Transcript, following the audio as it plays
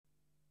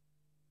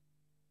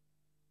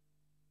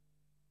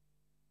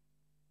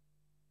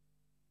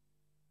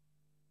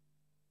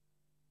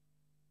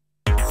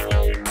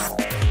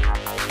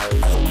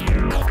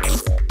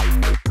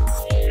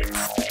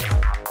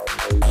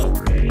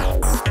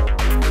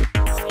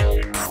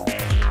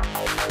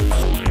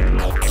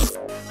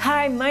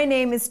Hi, my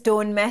name is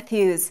Dawn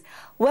Matthews.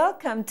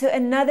 Welcome to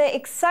another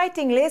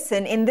exciting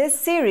lesson in this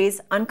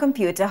series on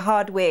computer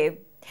hardware.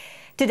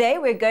 Today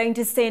we're going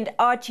to send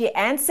Archie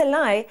and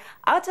Salai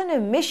out on a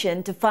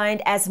mission to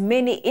find as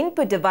many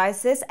input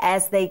devices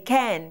as they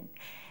can.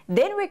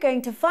 Then we're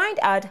going to find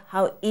out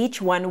how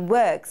each one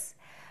works.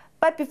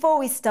 But before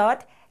we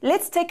start,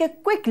 let's take a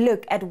quick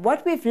look at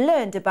what we've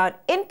learned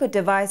about input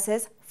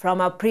devices from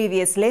our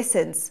previous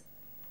lessons.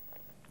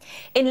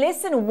 In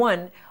Lesson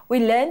 1, we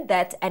learned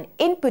that an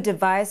input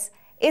device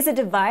is a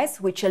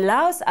device which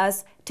allows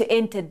us to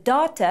enter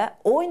data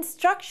or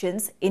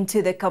instructions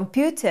into the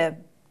computer.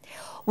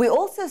 We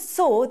also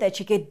saw that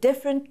you get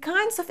different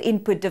kinds of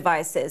input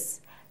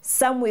devices.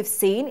 Some we've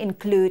seen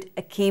include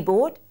a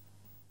keyboard,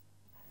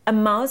 a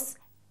mouse,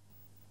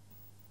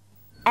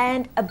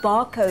 and a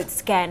barcode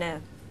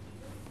scanner.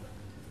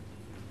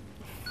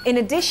 In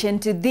addition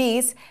to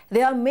these,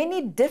 there are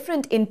many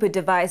different input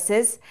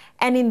devices,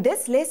 and in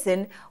this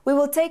lesson, we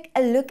will take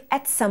a look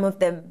at some of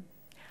them.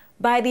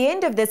 By the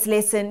end of this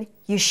lesson,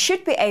 you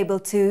should be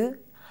able to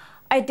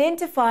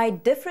identify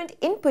different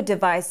input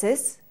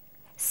devices,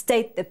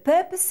 state the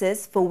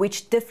purposes for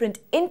which different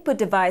input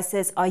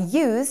devices are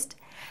used,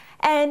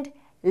 and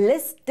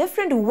list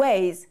different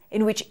ways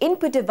in which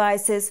input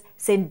devices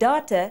send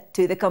data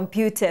to the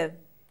computer.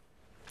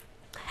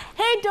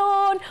 Hey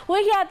Dawn,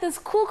 we're here at this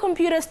cool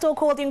computer store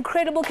called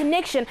Incredible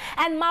Connection,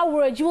 and my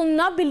word, you will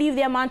not believe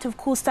the amount of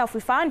cool stuff we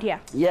found here.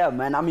 Yeah,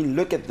 man, I mean,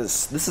 look at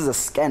this. This is a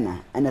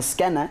scanner, and a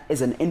scanner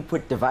is an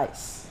input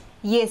device.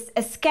 Yes,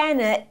 a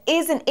scanner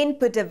is an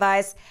input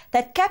device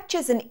that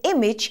captures an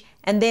image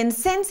and then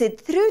sends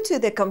it through to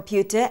the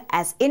computer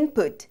as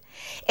input.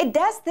 It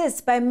does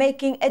this by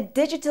making a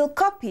digital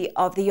copy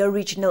of the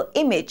original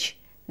image.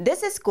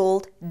 This is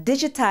called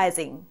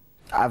digitizing.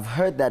 I've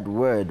heard that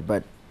word,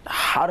 but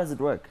how does it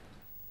work?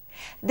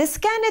 The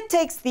scanner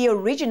takes the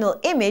original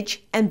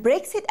image and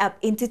breaks it up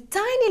into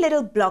tiny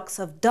little blocks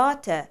of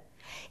data.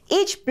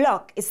 Each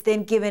block is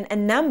then given a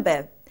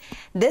number.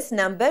 This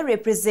number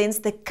represents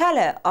the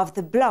color of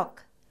the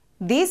block.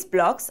 These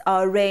blocks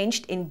are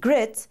arranged in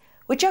grids,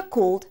 which are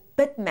called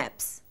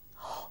bitmaps.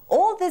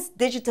 All this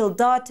digital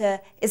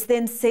data is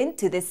then sent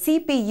to the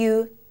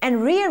CPU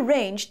and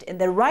rearranged in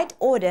the right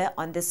order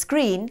on the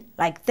screen,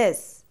 like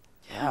this.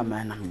 Yeah,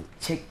 man, I mean,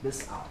 check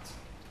this out.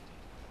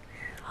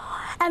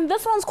 And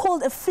this one's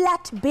called a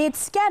flatbed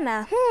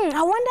scanner.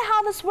 I wonder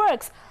how this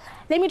works.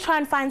 Let me try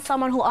and find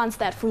someone who'll answer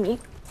that for me.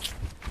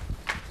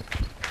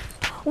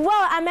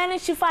 Well, I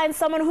managed to find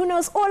someone who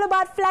knows all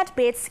about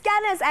flatbed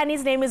scanners, and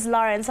his name is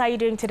Lawrence. How are you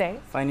doing today?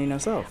 Finding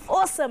yourself.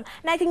 Awesome.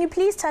 Now, can you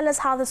please tell us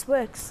how this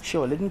works?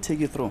 Sure, let me take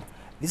you through.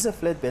 This is a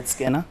flatbed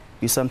scanner.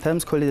 You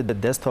sometimes call it the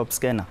desktop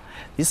scanner.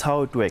 This is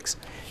how it works.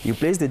 You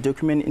place the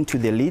document into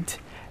the lid,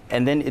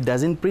 and then it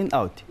doesn't print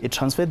out. It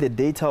transfers the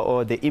data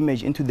or the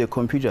image into the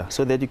computer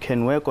so that you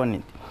can work on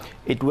it.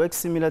 It works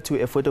similar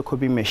to a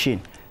photocopy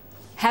machine.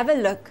 Have a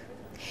look.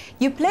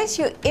 You place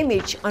your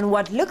image on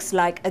what looks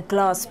like a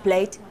glass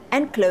plate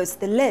and close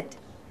the lid.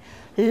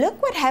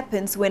 Look what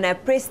happens when I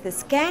press the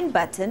scan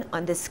button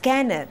on the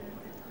scanner.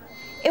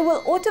 It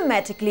will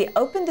automatically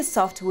open the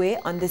software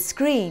on the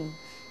screen.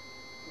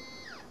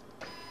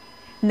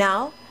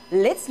 Now,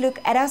 let's look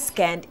at our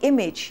scanned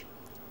image.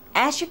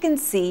 As you can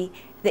see,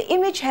 the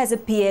image has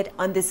appeared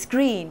on the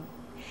screen.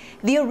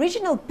 The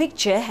original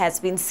picture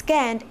has been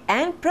scanned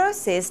and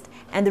processed,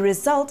 and the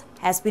result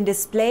has been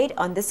displayed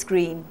on the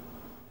screen.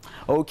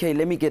 Okay,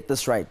 let me get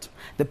this right.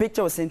 The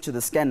picture was sent to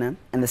the scanner,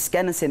 and the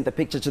scanner sent the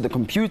picture to the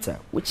computer,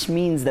 which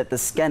means that the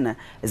scanner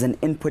is an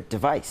input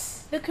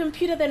device. The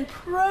computer then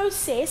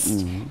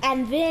processed,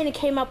 and then it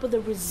came up with a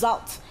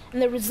result.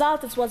 And the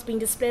result is what's being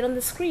displayed on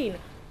the screen.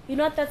 You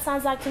know what that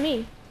sounds like to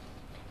me?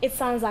 It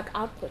sounds like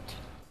output.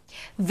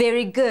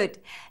 Very good.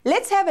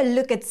 Let's have a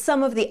look at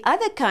some of the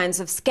other kinds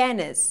of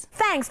scanners.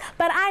 Thanks,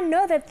 but I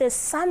know that there's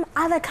some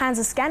other kinds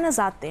of scanners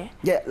out there.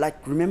 Yeah, like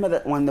remember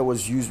that one that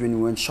was used when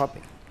we went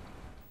shopping?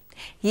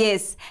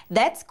 Yes,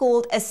 that's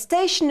called a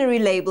stationary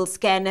label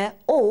scanner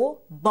or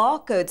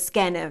barcode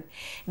scanner.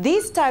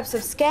 These types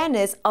of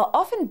scanners are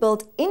often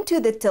built into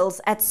the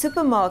tills at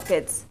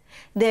supermarkets.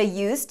 They're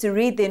used to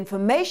read the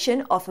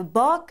information of a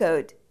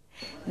barcode.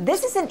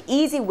 This is an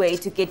easy way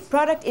to get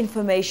product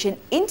information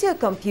into a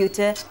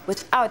computer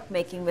without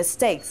making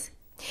mistakes.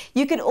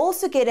 You can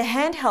also get a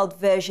handheld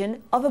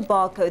version of a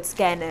barcode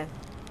scanner.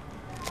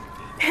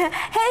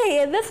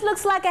 Hey, this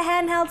looks like a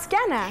handheld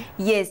scanner.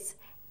 Yes,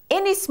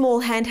 any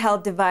small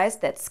handheld device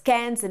that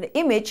scans an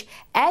image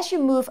as you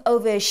move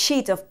over a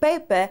sheet of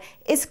paper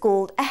is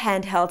called a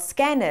handheld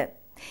scanner.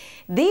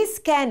 These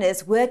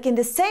scanners work in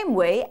the same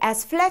way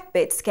as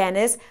flatbed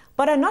scanners,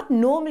 but are not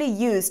normally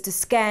used to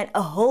scan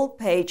a whole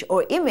page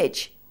or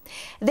image.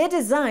 They're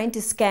designed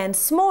to scan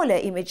smaller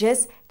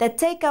images that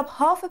take up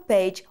half a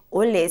page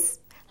or less,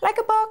 like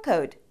a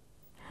barcode.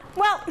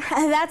 Well,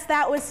 that's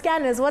that with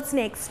scanners. What's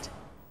next?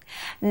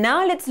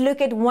 Now let's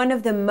look at one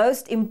of the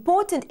most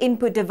important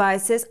input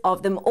devices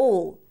of them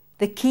all,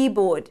 the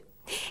keyboard.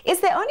 Is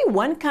there only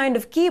one kind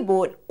of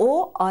keyboard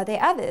or are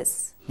there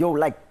others? Yo,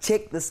 like,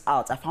 check this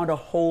out. I found a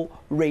whole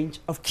range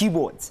of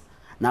keyboards.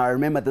 Now, I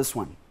remember this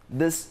one.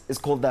 This is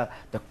called the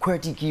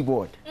QWERTY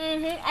keyboard.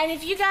 And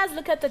if you guys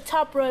look at the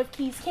top row of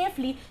keys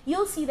carefully,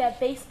 you'll see that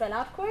they spell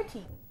out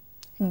QWERTY.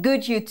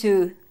 Good, you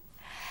two.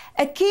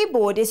 A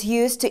keyboard is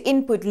used to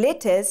input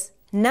letters,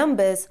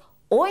 numbers,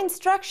 or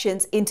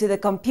instructions into the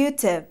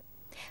computer.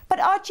 But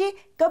Archie,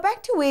 go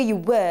back to where you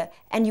were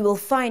and you will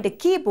find a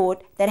keyboard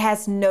that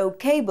has no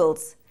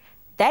cables.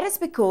 That is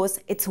because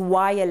it's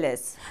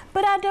wireless.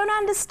 But I don't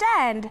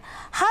understand.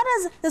 How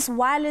does this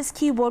wireless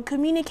keyboard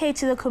communicate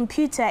to the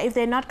computer if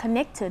they're not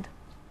connected?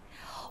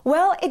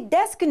 Well, it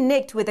does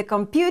connect with the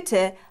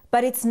computer,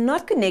 but it's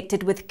not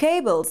connected with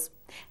cables.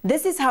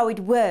 This is how it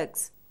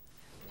works.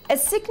 A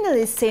signal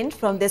is sent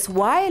from this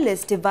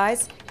wireless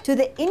device to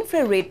the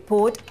infrared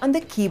port on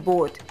the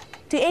keyboard.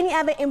 Do any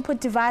other input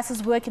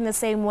devices work in the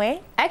same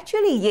way?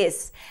 Actually,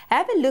 yes.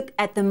 Have a look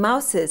at the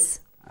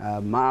mouses.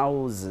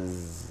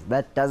 Mouses.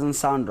 That doesn't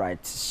sound right.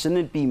 Shouldn't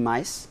it be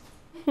mice?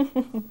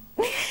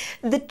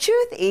 The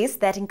truth is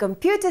that in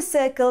computer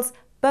circles,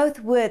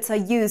 both words are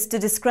used to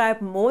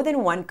describe more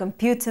than one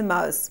computer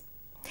mouse.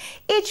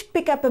 Each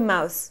pick up a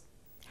mouse.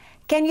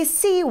 Can you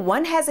see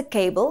one has a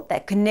cable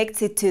that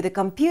connects it to the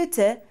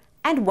computer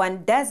and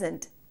one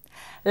doesn't?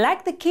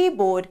 Like the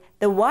keyboard,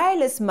 the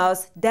wireless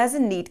mouse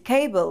doesn't need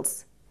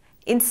cables.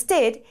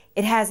 Instead,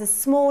 it has a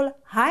small,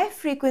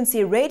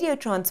 high-frequency radio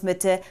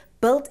transmitter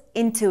built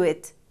into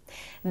it.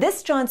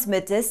 This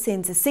transmitter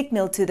sends a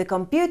signal to the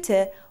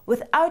computer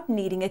without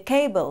needing a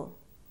cable.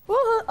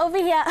 Woohoo, over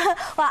here.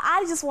 Well,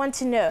 I just want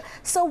to know,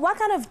 so what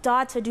kind of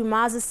data do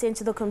mouses send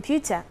to the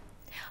computer?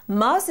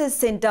 Mouses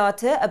send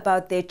data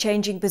about their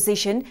changing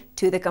position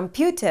to the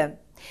computer.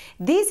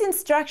 These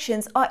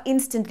instructions are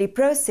instantly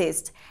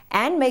processed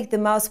and make the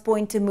mouse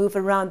pointer move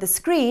around the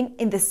screen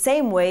in the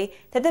same way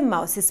that the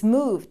mouse is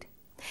moved.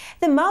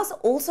 The mouse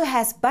also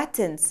has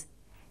buttons.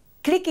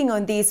 Clicking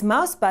on these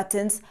mouse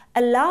buttons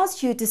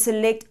allows you to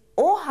select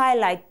or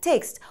highlight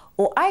text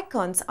or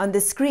icons on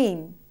the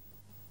screen.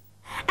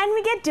 And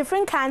we get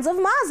different kinds of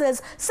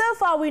mouses. So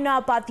far we know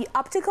about the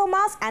optical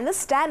mouse and the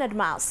standard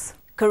mouse.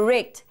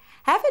 Correct.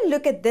 Have a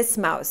look at this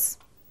mouse.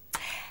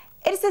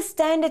 It is a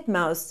standard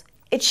mouse.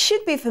 It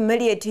should be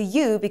familiar to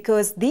you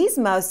because these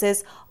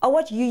mouses are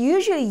what you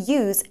usually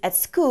use at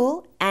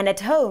school and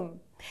at home.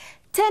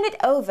 Turn it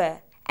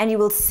over and you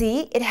will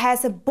see it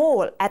has a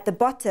ball at the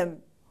bottom.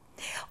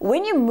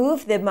 When you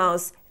move the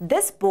mouse,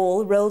 this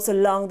ball rolls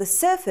along the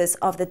surface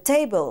of the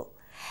table.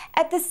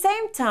 At the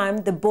same time,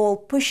 the ball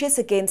pushes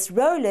against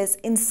rollers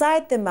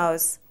inside the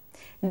mouse.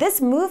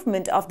 This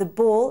movement of the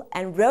ball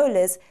and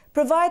rollers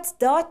provides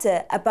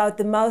data about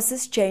the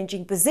mouse's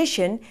changing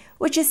position,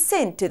 which is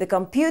sent to the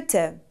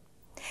computer.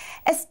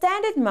 A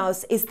standard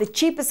mouse is the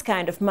cheapest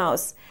kind of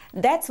mouse.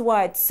 That's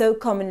why it's so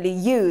commonly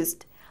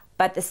used.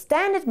 But the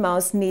standard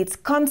mouse needs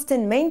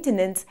constant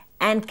maintenance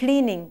and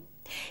cleaning.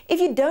 If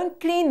you don't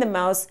clean the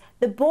mouse,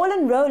 the ball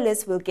and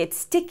rollers will get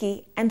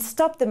sticky and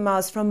stop the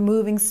mouse from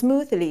moving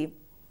smoothly.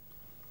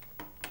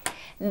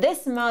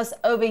 This mouse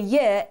over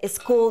here is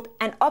called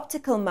an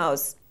optical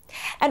mouse.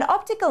 An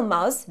optical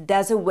mouse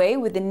does away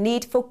with the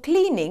need for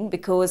cleaning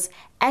because,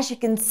 as you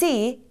can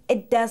see,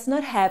 it does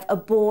not have a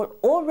ball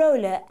or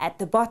roller at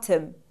the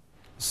bottom.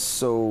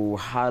 So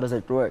how does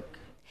it work?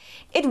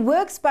 It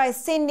works by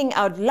sending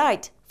out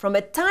light from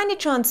a tiny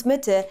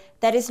transmitter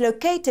that is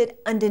located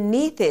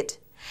underneath it.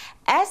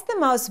 As the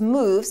mouse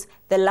moves,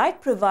 the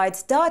light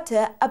provides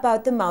data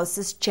about the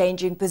mouse's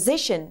changing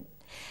position.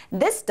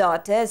 This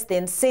data is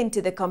then sent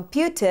to the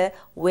computer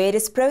where it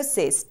is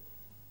processed.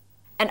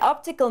 An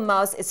optical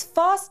mouse is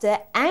faster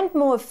and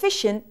more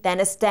efficient than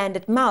a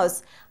standard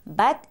mouse,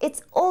 but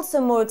it's also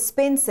more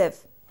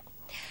expensive.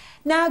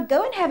 Now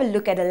go and have a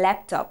look at a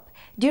laptop.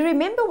 Do you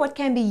remember what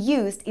can be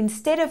used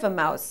instead of a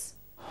mouse?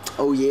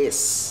 Oh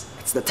yes,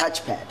 it's the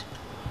touchpad.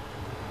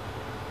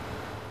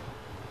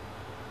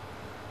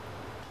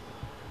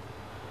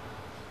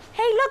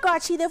 Hey, look,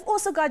 Archie, they've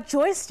also got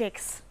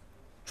joysticks.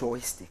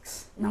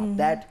 Joysticks. Now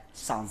that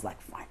sounds like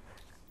fun.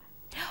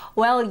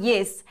 Well,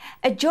 yes,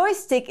 a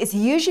joystick is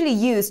usually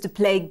used to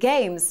play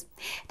games.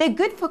 They're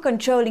good for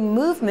controlling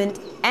movement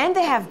and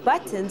they have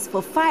buttons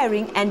for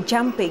firing and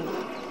jumping.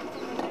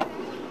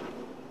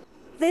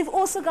 They've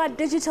also got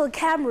digital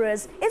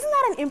cameras. Isn't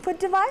that an input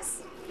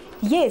device?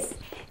 Yes,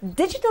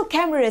 digital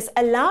cameras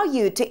allow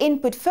you to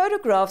input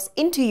photographs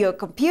into your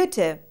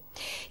computer.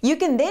 You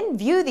can then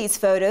view these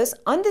photos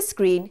on the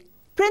screen,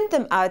 print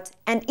them out,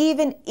 and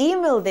even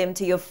email them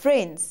to your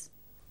friends.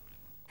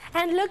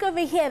 And look over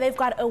here, they've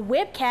got a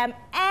webcam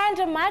and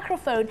a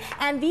microphone,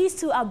 and these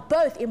two are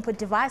both input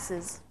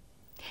devices.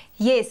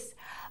 Yes,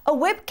 a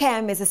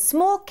webcam is a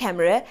small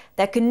camera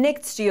that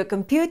connects to your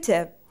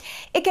computer.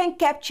 It can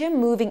capture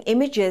moving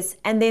images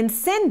and then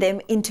send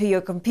them into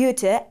your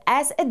computer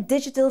as a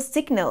digital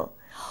signal.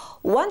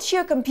 Once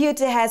your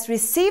computer has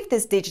received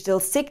this digital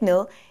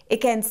signal, it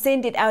can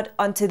send it out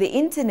onto the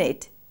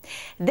internet.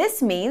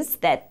 This means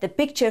that the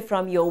picture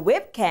from your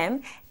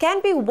webcam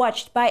can be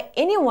watched by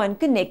anyone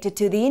connected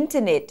to the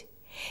internet.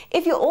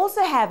 If you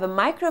also have a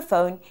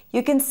microphone,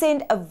 you can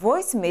send a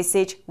voice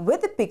message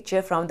with the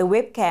picture from the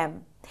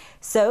webcam.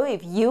 So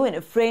if you and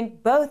a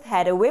friend both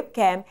had a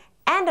webcam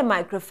and a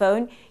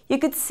microphone, you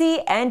could see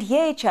and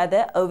hear each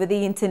other over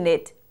the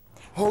internet.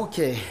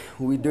 Okay,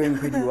 we're doing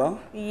pretty well.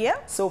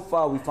 Yeah. So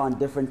far, we found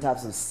different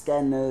types of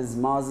scanners,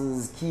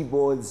 mouses,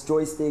 keyboards,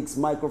 joysticks,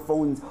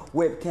 microphones,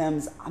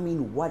 webcams. I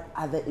mean, what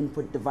other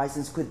input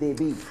devices could there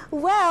be?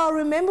 Well,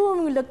 remember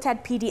when we looked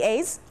at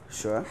PDAs?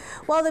 Sure.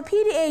 Well, the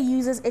PDA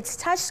uses its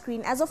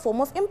touchscreen as a form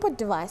of input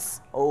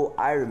device. Oh,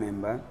 I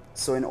remember.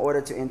 So in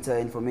order to enter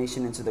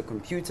information into the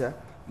computer,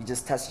 you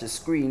just touch the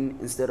screen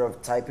instead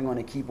of typing on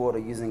a keyboard or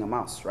using a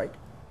mouse, right?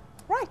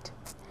 Right.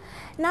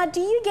 Now, do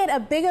you get a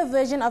bigger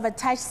version of a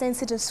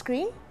touch-sensitive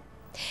screen?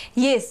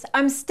 Yes,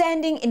 I'm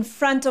standing in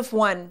front of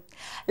one.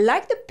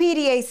 Like the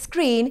PDA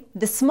screen,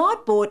 the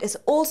smartboard is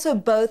also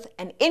both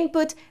an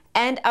input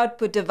and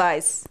output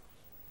device.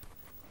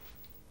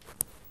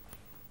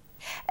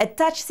 A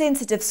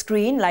touch-sensitive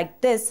screen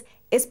like this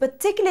is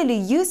particularly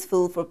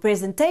useful for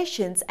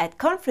presentations at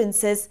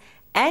conferences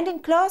and in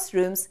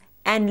classrooms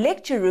and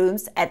lecture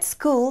rooms at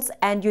schools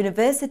and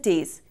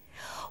universities.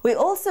 We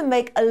also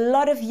make a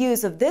lot of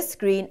use of this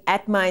screen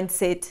at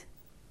Mindset.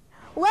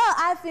 Well,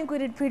 I think we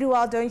did pretty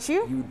well, don't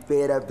you? You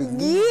better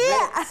believe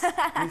it.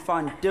 We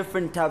found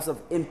different types of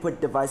input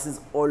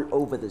devices all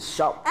over the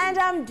shop. And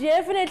I'm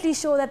definitely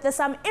sure that there's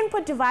some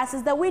input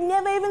devices that we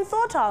never even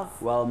thought of.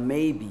 Well,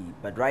 maybe,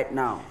 but right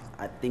now,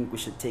 I think we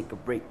should take a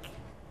break.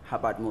 How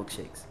about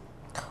milkshakes?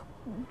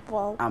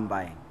 Well, I'm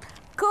buying.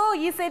 cool,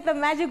 you said the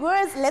magic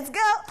words. Let's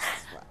go.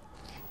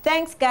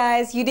 Thanks,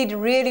 guys. You did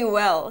really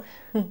well.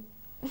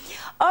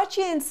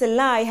 Archie and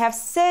Salai have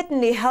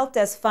certainly helped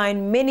us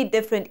find many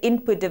different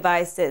input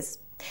devices.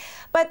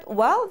 But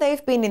while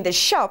they've been in the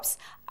shops,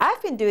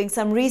 I've been doing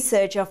some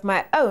research of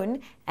my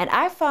own and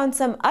I found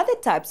some other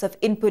types of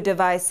input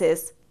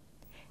devices.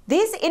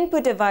 These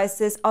input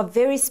devices are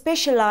very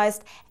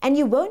specialized and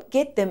you won't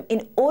get them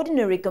in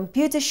ordinary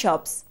computer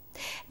shops.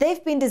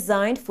 They've been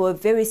designed for a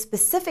very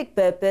specific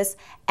purpose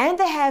and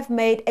they have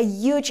made a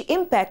huge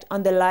impact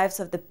on the lives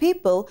of the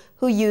people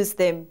who use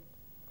them.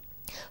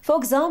 For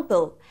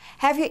example,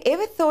 have you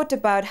ever thought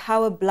about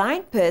how a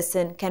blind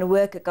person can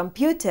work a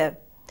computer?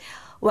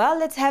 Well,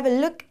 let's have a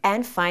look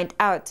and find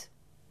out.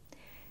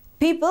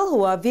 People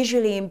who are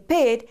visually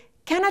impaired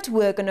cannot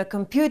work on a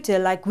computer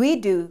like we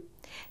do.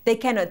 They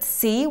cannot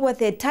see what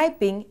they're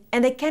typing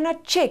and they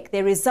cannot check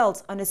their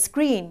results on a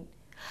screen.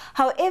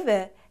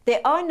 However,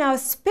 there are now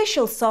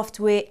special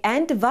software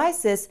and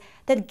devices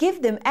that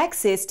give them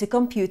access to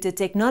computer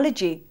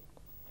technology.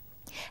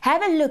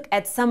 Have a look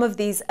at some of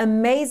these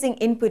amazing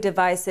input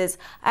devices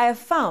I have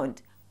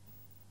found.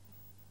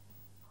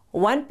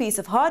 One piece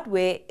of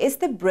hardware is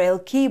the Braille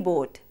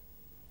Keyboard.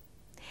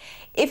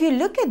 If you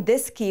look at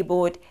this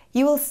keyboard,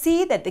 you will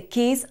see that the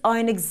keys are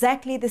in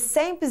exactly the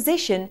same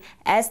position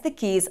as the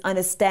keys on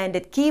a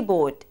standard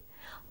keyboard.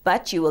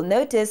 But you will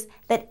notice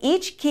that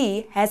each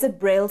key has a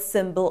Braille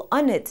symbol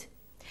on it.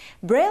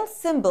 Braille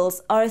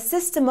symbols are a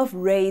system of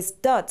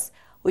raised dots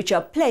which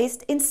are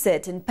placed in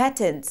certain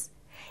patterns.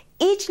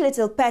 Each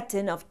little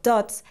pattern of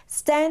dots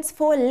stands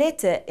for a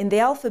letter in the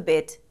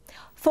alphabet.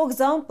 For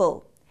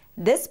example,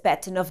 this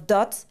pattern of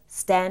dots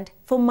stands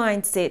for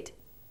Mindset.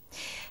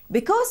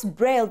 Because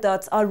Braille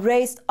dots are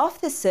raised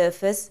off the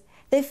surface,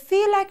 they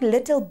feel like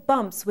little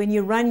bumps when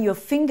you run your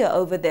finger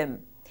over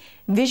them.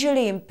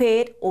 Visually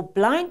impaired or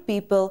blind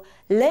people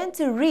learn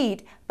to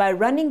read by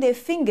running their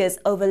fingers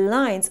over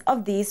lines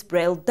of these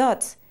Braille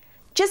dots,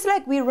 just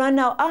like we run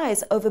our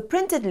eyes over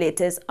printed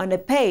letters on a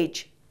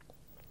page.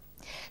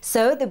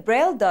 So the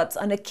Braille dots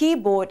on a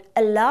keyboard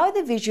allow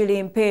the visually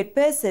impaired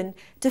person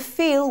to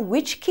feel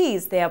which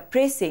keys they are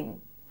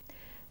pressing.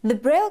 The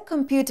Braille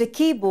computer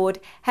keyboard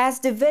has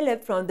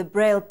developed from the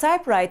Braille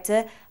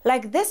typewriter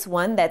like this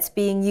one that's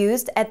being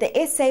used at the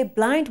SA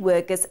Blind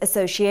Workers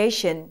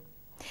Association.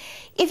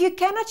 If you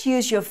cannot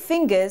use your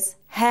fingers,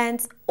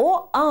 hands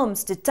or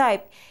arms to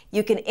type,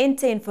 you can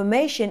enter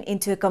information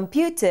into a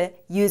computer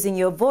using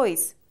your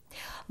voice.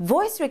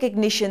 Voice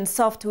recognition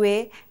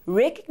software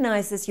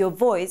recognizes your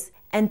voice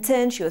and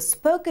turns your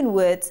spoken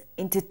words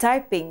into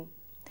typing.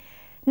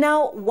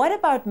 Now, what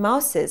about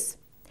mouses?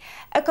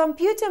 A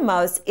computer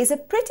mouse is a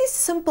pretty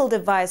simple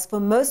device for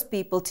most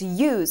people to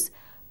use,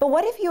 but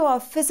what if you are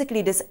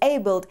physically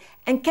disabled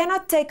and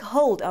cannot take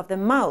hold of the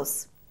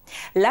mouse?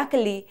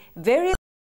 Luckily, various